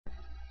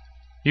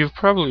You've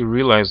probably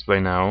realized by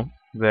now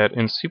that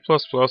in C++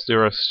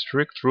 there are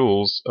strict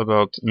rules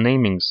about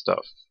naming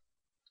stuff.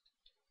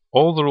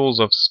 All the rules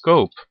of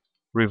scope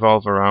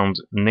revolve around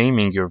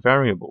naming your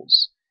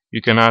variables.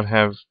 You cannot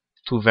have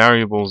two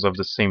variables of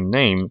the same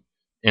name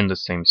in the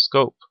same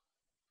scope.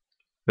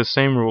 The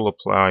same rule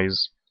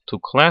applies to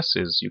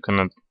classes. You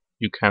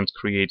can't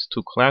create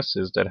two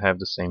classes that have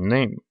the same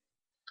name.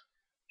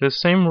 The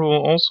same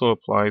rule also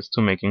applies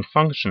to making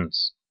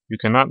functions. You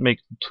cannot make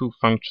two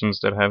functions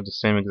that have the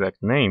same exact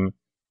name.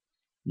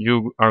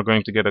 You are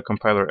going to get a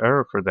compiler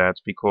error for that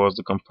because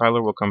the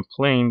compiler will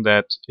complain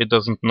that it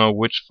doesn't know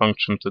which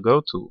function to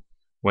go to.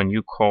 When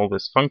you call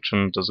this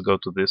function, does it go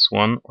to this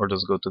one or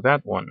does it go to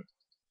that one?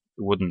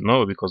 It wouldn't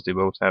know because they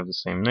both have the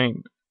same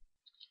name.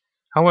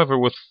 However,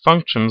 with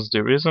functions,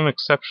 there is an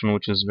exception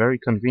which is very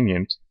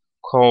convenient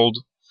called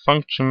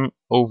function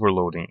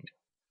overloading.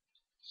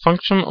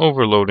 Function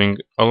overloading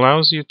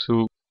allows you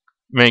to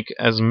make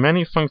as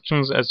many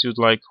functions as you'd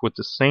like with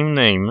the same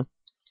name,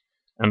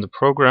 and the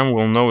program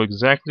will know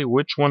exactly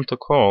which one to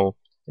call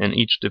in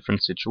each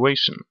different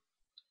situation.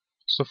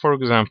 So for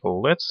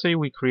example, let's say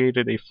we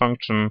created a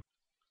function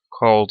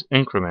called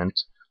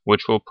increment,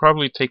 which will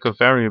probably take a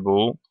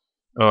variable.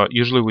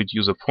 Usually we'd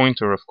use a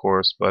pointer, of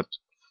course, but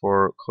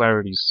for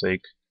clarity's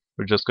sake,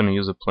 we're just going to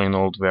use a plain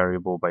old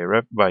variable by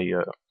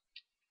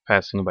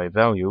passing by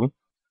value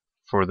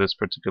for this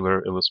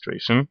particular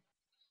illustration.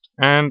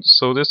 And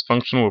so this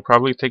function will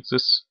probably take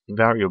this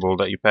variable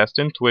that you passed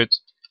into it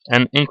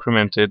and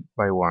increment it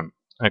by 1.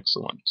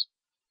 Excellent.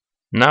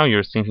 Now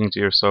you're thinking to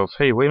yourself,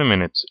 hey, wait a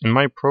minute, in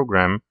my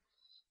program,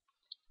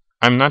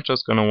 I'm not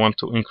just going to want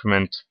to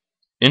increment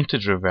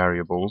integer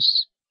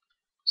variables.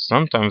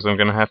 Sometimes I'm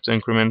going to have to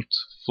increment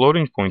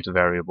floating point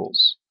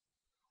variables.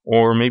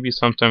 Or maybe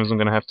sometimes I'm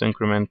going to have to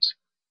increment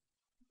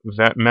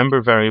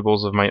member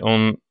variables of my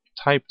own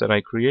type that I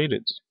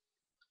created.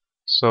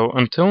 So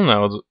until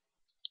now,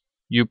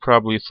 you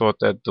probably thought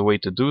that the way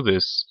to do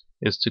this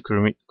is to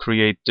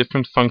create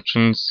different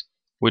functions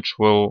which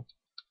will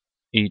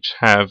each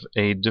have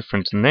a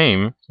different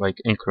name, like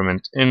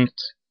increment int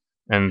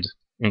and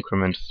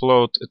increment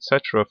float,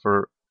 etc.,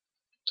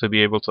 to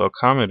be able to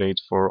accommodate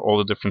for all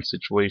the different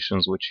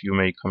situations which you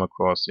may come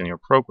across in your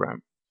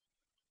program.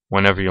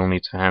 Whenever you'll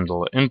need to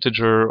handle an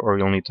integer or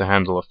you'll need to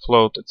handle a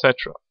float,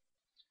 etc.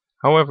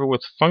 However,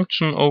 with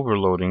function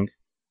overloading,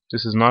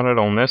 this is not at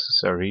all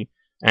necessary,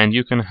 and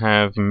you can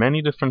have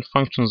many different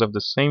functions of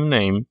the same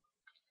name,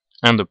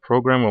 and the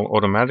program will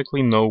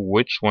automatically know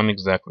which one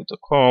exactly to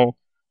call,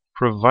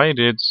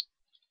 provided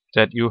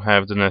that you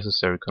have the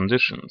necessary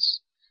conditions.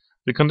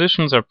 The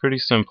conditions are pretty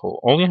simple.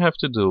 All you have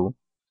to do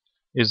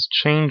is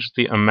change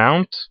the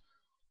amount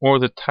or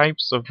the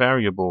types of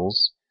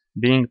variables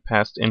being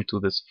passed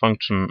into this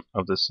function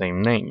of the same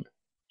name.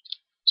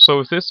 So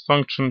if this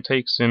function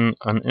takes in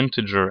an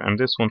integer and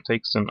this one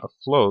takes in a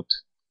float,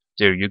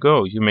 there you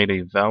go, you made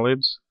a valid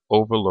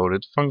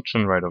overloaded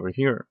function right over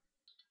here.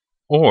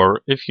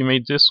 Or if you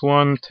made this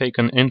one take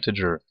an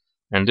integer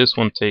and this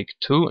one take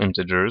two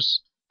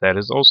integers, that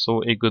is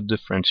also a good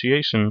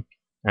differentiation,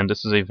 and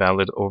this is a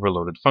valid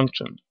overloaded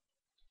function.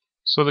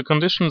 So the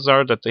conditions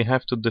are that they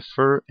have to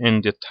differ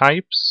in the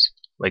types,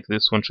 like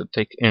this one should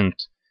take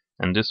int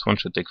and this one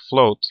should take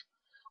float,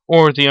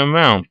 or the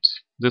amount.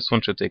 This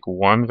one should take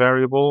one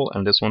variable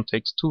and this one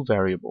takes two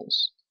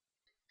variables.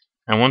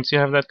 And once you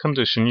have that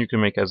condition, you can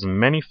make as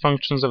many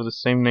functions of the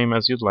same name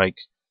as you'd like,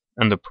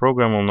 and the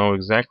program will know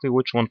exactly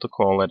which one to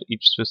call at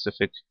each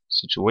specific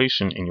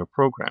situation in your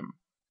program.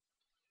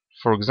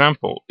 For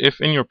example, if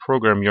in your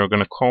program you're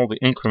going to call the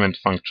increment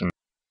function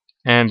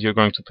and you're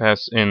going to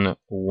pass in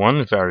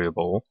one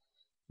variable,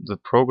 the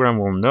program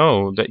will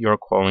know that you're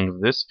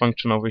calling this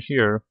function over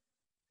here,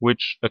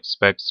 which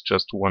expects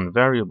just one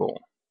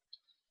variable.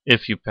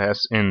 If you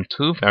pass in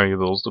two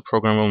variables, the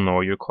program will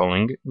know you're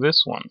calling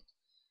this one.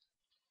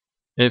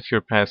 If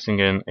you're passing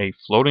in a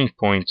floating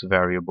point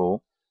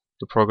variable,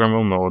 the program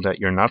will know that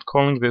you're not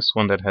calling this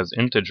one that has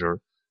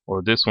integer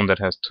or this one that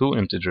has two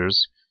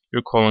integers,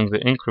 you're calling the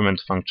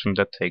increment function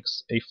that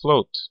takes a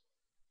float.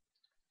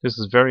 This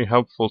is very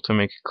helpful to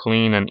make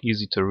clean and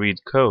easy to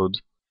read code,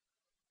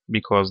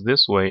 because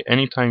this way,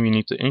 anytime you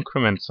need to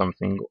increment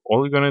something,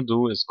 all you're going to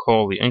do is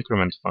call the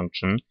increment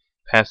function,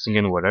 passing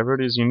in whatever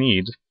it is you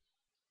need,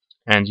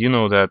 and you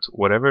know that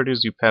whatever it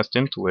is you passed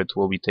into it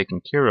will be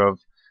taken care of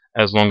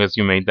as long as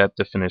you made that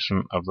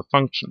definition of the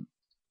function.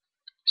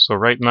 So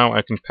right now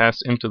I can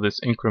pass into this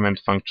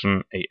increment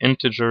function a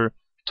integer,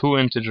 two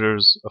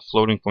integers, a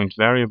floating point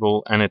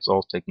variable, and it's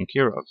all taken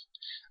care of.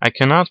 I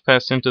cannot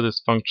pass into this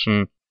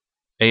function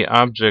a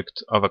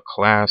object of a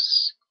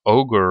class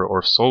ogre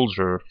or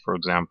soldier, for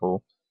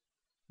example,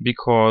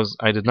 because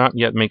I did not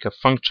yet make a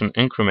function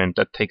increment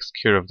that takes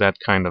care of that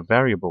kind of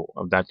variable,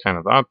 of that kind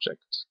of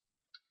object.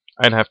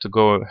 I'd have to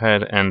go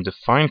ahead and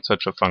define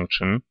such a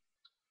function,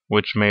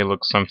 which may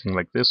look something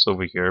like this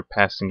over here,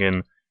 passing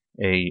in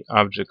a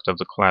object of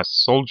the class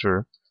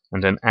soldier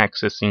and then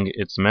accessing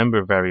its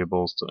member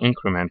variables to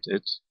increment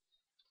it.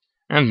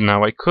 And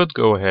now I could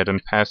go ahead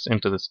and pass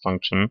into this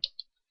function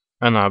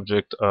an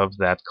object of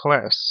that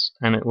class,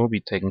 and it will be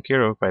taken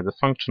care of by the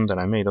function that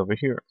I made over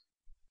here.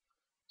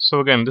 So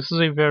again, this is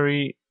a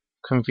very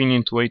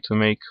convenient way to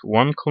make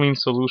one clean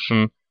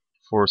solution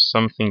for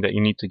something that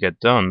you need to get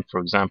done. For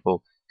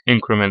example,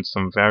 increment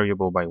some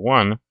variable by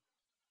 1,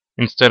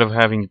 instead of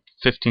having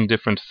 15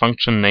 different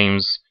function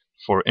names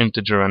for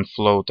integer and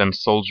float and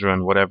soldier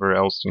and whatever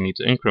else you need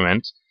to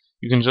increment.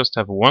 You can just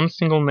have one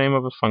single name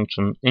of a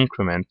function,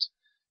 increment,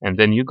 and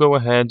then you go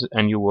ahead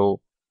and you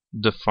will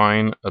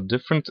define a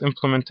different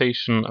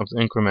implementation of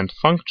the increment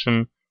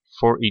function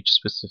for each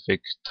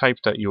specific type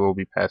that you will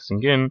be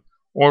passing in,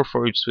 or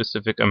for each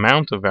specific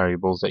amount of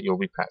variables that you'll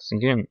be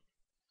passing in.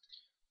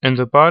 In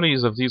the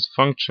bodies of these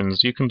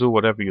functions, you can do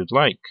whatever you'd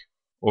like.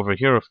 Over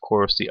here, of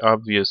course, the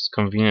obvious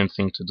convenient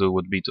thing to do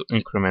would be to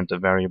increment a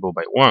variable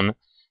by 1,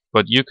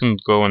 but you can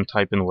go and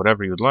type in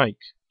whatever you'd like.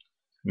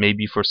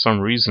 Maybe for some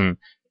reason,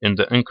 in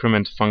the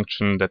increment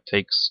function that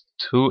takes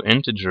 2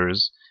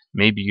 integers,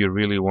 maybe you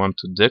really want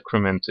to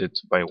decrement it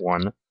by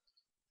 1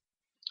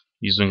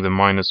 using the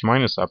minus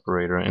minus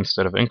operator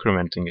instead of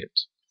incrementing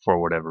it,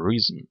 for whatever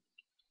reason.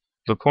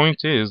 The point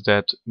is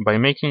that by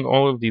making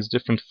all of these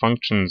different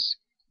functions,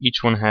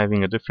 each one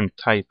having a different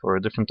type or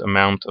a different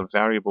amount of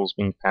variables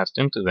being passed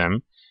into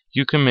them,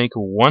 you can make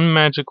one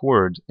magic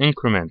word,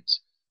 increment,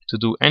 to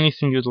do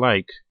anything you'd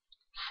like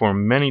for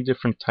many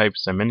different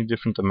types and many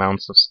different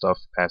amounts of stuff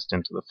passed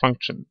into the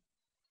function.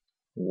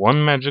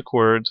 One magic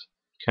word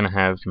can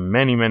have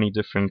many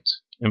different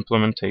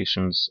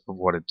implementations of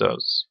what it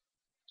does.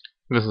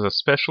 This is a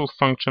special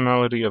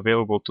functionality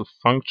available to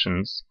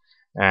functions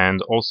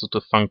and also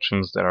to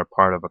functions that are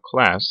part of a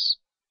class.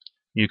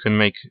 You can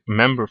make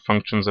member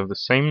functions of the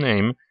same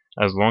name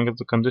as long as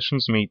the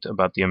conditions meet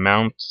about the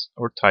amount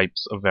or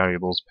types of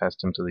variables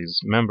passed into these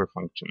member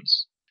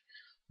functions.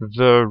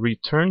 The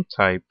return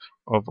type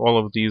of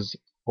all of these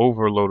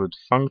overloaded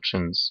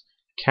functions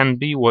can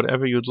be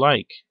whatever you'd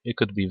like. It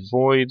could be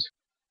void,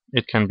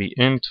 it can be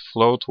int,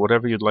 float,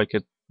 whatever you'd like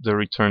the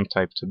return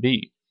type to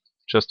be.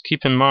 Just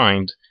keep in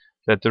mind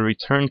that the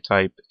return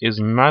type is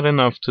not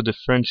enough to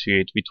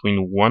differentiate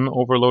between one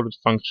overloaded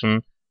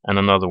function and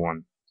another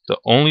one. The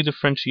only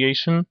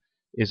differentiation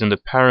is in the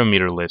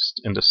parameter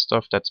list, in the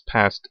stuff that's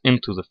passed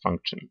into the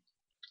function.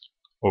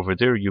 Over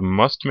there, you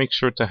must make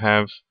sure to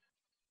have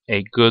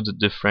a good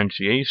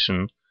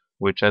differentiation,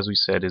 which, as we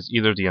said, is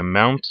either the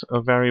amount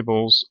of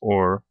variables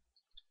or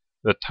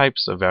the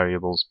types of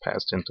variables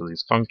passed into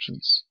these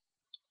functions.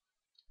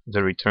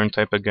 The return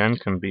type again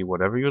can be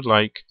whatever you'd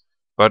like,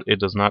 but it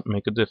does not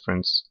make a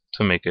difference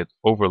to make it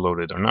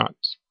overloaded or not.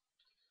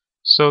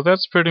 So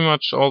that's pretty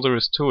much all there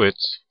is to it.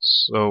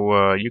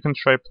 So you can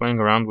try playing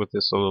around with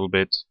this a little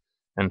bit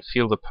and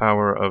feel the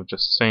power of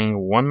just saying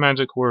one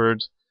magic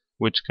word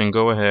which can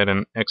go ahead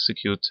and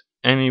execute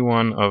any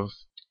one of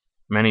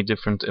many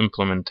different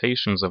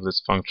implementations of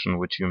this function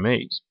which you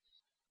made.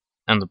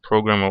 And the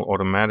program will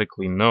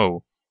automatically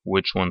know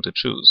which one to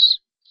choose.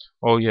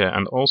 Oh yeah,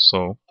 and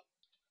also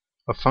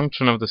a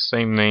function of the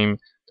same name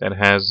that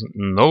has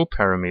no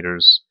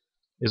parameters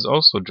is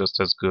also just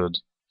as good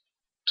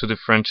to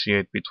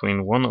differentiate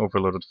between one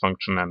overloaded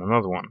function and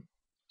another one.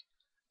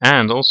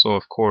 And also,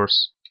 of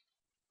course,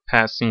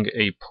 passing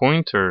a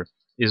pointer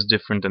is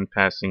different than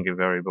passing a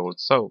variable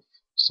itself.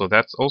 So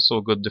that's also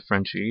a good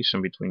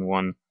differentiation between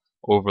one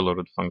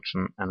overloaded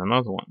function and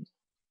another one.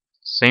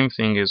 Same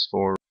thing is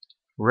for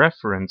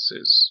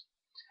references,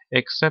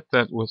 except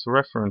that with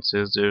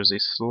references there's a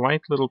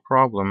slight little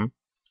problem.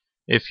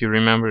 If you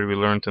remember, we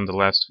learned in the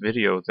last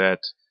video that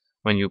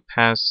when you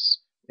pass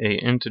an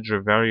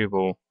integer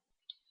variable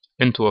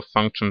into a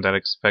function that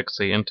expects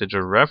an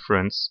integer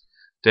reference,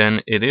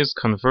 then it is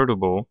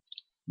convertible.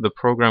 The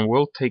program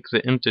will take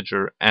the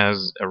integer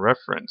as a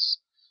reference.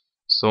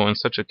 So in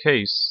such a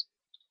case,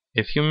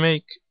 if you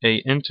make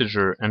an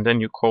integer and then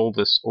you call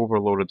this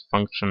overloaded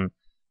function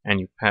and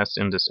you pass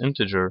in this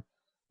integer,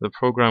 the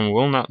program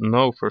will not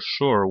know for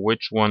sure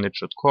which one it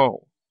should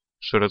call.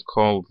 Should it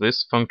call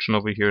this function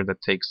over here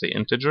that takes an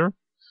integer?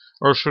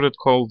 Or should it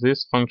call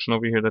this function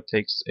over here that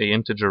takes an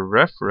integer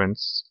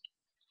reference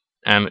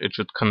and it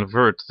should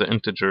convert the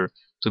integer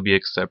to be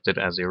accepted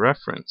as a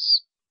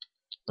reference?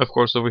 Of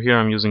course, over here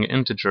I'm using an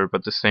integer,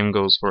 but the same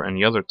goes for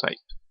any other type.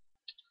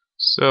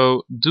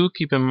 So do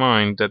keep in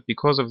mind that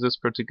because of this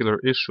particular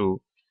issue,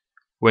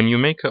 when you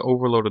make an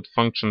overloaded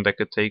function that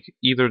could take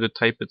either the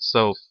type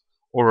itself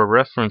or a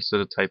reference to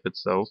the type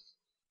itself,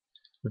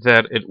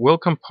 that it will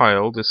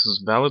compile. This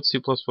is valid C++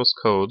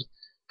 code,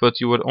 but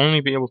you would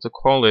only be able to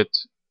call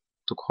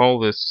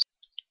this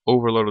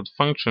overloaded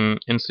function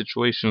in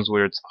situations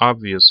where it's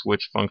obvious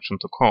which function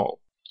to call.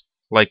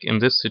 Like in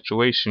this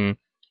situation,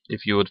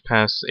 if you would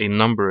pass a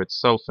number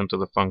itself into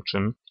the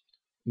function,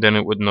 then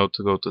it would know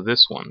to go to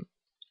this one,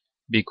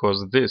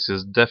 because this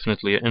is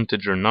definitely an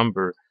integer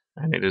number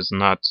and it's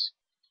not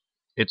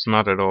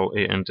at all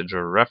an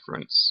integer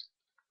reference.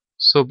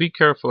 So be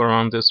careful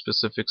around this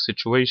specific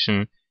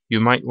situation. You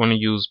might want to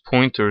use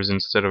pointers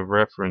instead of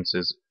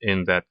references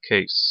in that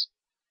case,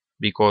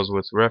 because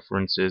with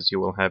references you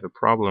will have a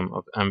problem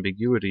of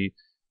ambiguity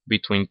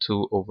between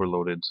two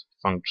overloaded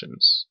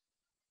functions.